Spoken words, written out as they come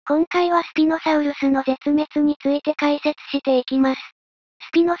今回はスピノサウルスの絶滅について解説していきます。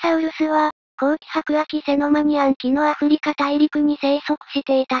スピノサウルスは、後期白亜紀セノマニアン紀のアフリカ大陸に生息し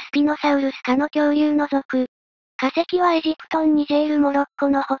ていたスピノサウルス科の恐竜の属。化石はエジプトン、ニジェール、モロッコ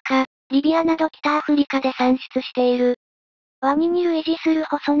のほか、リビアなど北アフリカで産出している。ワニに類似する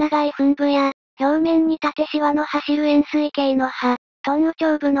細長い吻部や、表面に縦シワの走る円錐形の歯、トンウ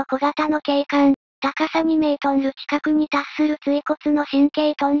頂部の小型の頸管、高さ2メートル近くに達する椎骨の神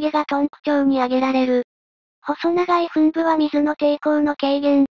経トンゲがトンク長に挙げられる。細長い吻部は水の抵抗の軽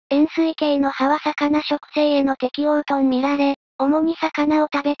減、円錐形の歯は魚食性への適応と見られ、主に魚を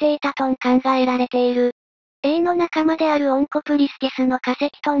食べていたと考えられている。エイの仲間であるオンコプリスケスの化石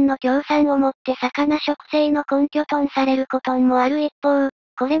トンの協賛をもって魚食性の根拠とされることもある一方、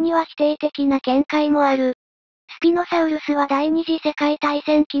これには否定的な見解もある。スピノサウルスは第二次世界大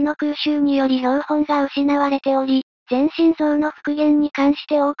戦期の空襲により標本が失われており、全身像の復元に関し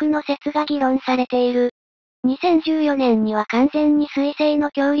て多くの説が議論されている。2014年には完全に水生の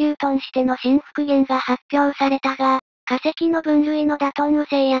恐竜トンしての新復元が発表されたが、化石の分類のダトンウ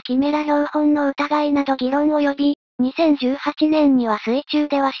星やキメラ標本の疑いなど議論を呼び、2018年には水中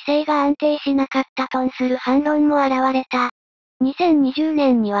では姿勢が安定しなかったとする反論も現れた。2020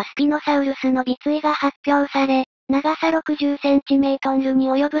年にはスピノサウルスの尾椎が発表され、長さ60センチメートルに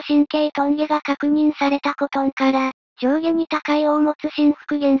及ぶ神経トンゲが確認されたことから、上下に高い尾を持つ新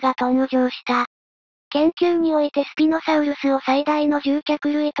復元が登場した。研究においてスピノサウルスを最大の獣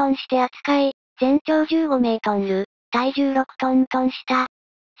脚類トンして扱い、全長15メートル、体重6トントンした。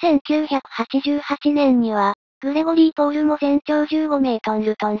1988年には、グレゴリー・ポールも全長15メート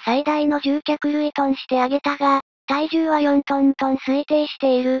ルトン最大の獣脚類トンしてあげたが、体重は4トントン推定し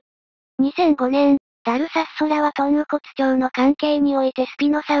ている。2005年、ダルサスソラはトンウ骨長の関係においてスピ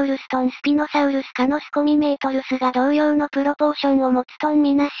ノサウルストンスピノサウルス科のスコミメートルスが同様のプロポーションを持つと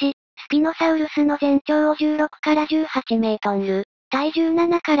みなし、スピノサウルスの全長を16から18メートル、体重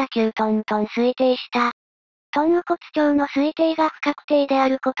7から9トントン推定した。トンウ骨長の推定が不確定であ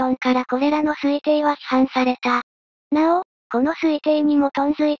ることからこれらの推定は批判された。なお、この推定に基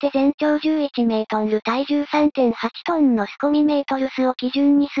づいて全長11メートル体重3.8トンのスコミメートルスを基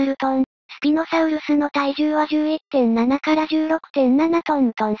準にするトン、スピノサウルスの体重は11.7から16.7ト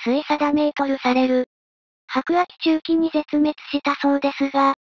ントン推定メートルされる。白亜紀中期に絶滅したそうです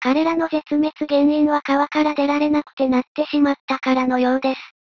が、彼らの絶滅原因は川から出られなくてなってしまったからのようです。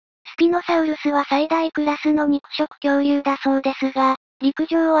スピノサウルスは最大クラスの肉食恐竜だそうですが、陸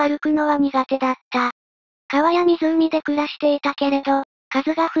上を歩くのは苦手だった。川や湖で暮らしていたけれど、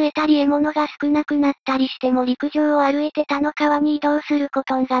数が増えたり獲物が少なくなったりしても陸上を歩いて他の川に移動するこ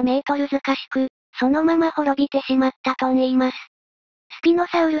とがメートル難しく、そのまま滅びてしまったと言います。スピノ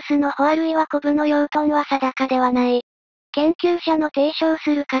サウルスの穂あるいはコブの養豚は定かではない。研究者の提唱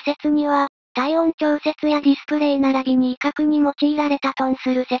する仮説には、体温調節やディスプレイ並びに威嚇に用いられたと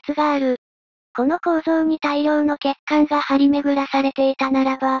する説がある。この構造に大量の血管が張り巡らされていたな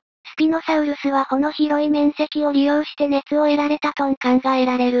らば、スピノサウルスは穂の広い面積を利用して熱を得られたと考え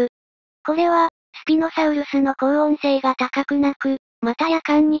られる。これは、スピノサウルスの高温性が高くなく、また夜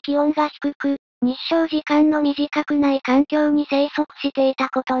間に気温が低く、日照時間の短くない環境に生息していた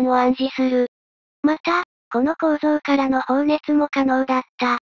ことを暗示する。また、この構造からの放熱も可能だっ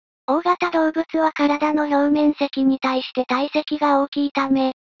た。大型動物は体の表面積に対して体積が大きいた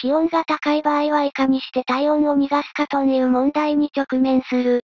め、気温が高い場合はいかにして体温を逃がすかという問題に直面す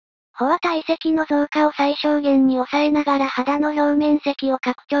る。穂は体積の増加を最小限に抑えながら肌の表面積を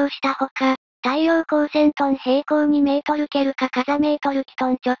拡張したほか、太陽光線トン平行2メートルケルか風メートルキト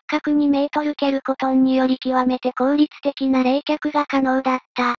ン直角2メートルケルコトンにより極めて効率的な冷却が可能だっ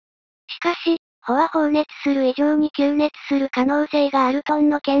た。しかし、穂は放熱する以上に吸熱する可能性があるトン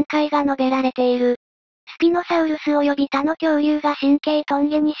の見解が述べられている。スピノサウルス及び他の恐竜が神経トン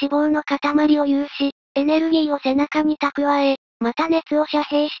ゲに脂肪の塊を有し、エネルギーを背中に蓄え、また熱を遮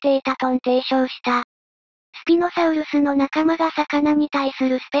蔽していたと提唱した。スピノサウルスの仲間が魚に対す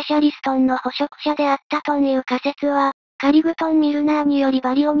るスペシャリストンの捕食者であったという仮説は、カリグトン・ミルナーにより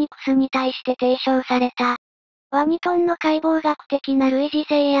バリオニクスに対して提唱された。ワニトンの解剖学的な類似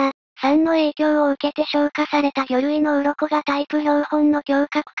性や、酸の影響を受けて消化された魚類の鱗がタイプ標本の胸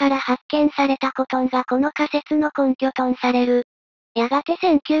郭から発見されたことがこの仮説の根拠とされる。やがて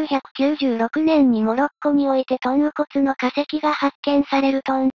1996年にモロッコにおいてトンウ骨の化石が発見される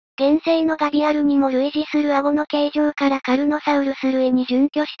と、現世のガビアルにも類似する顎の形状からカルノサウルス類に準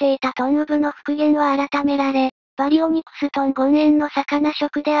拠していたトンウブの復元は改められ、バリオニクストン権縁の魚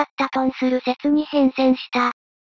食であったとする説に変遷した。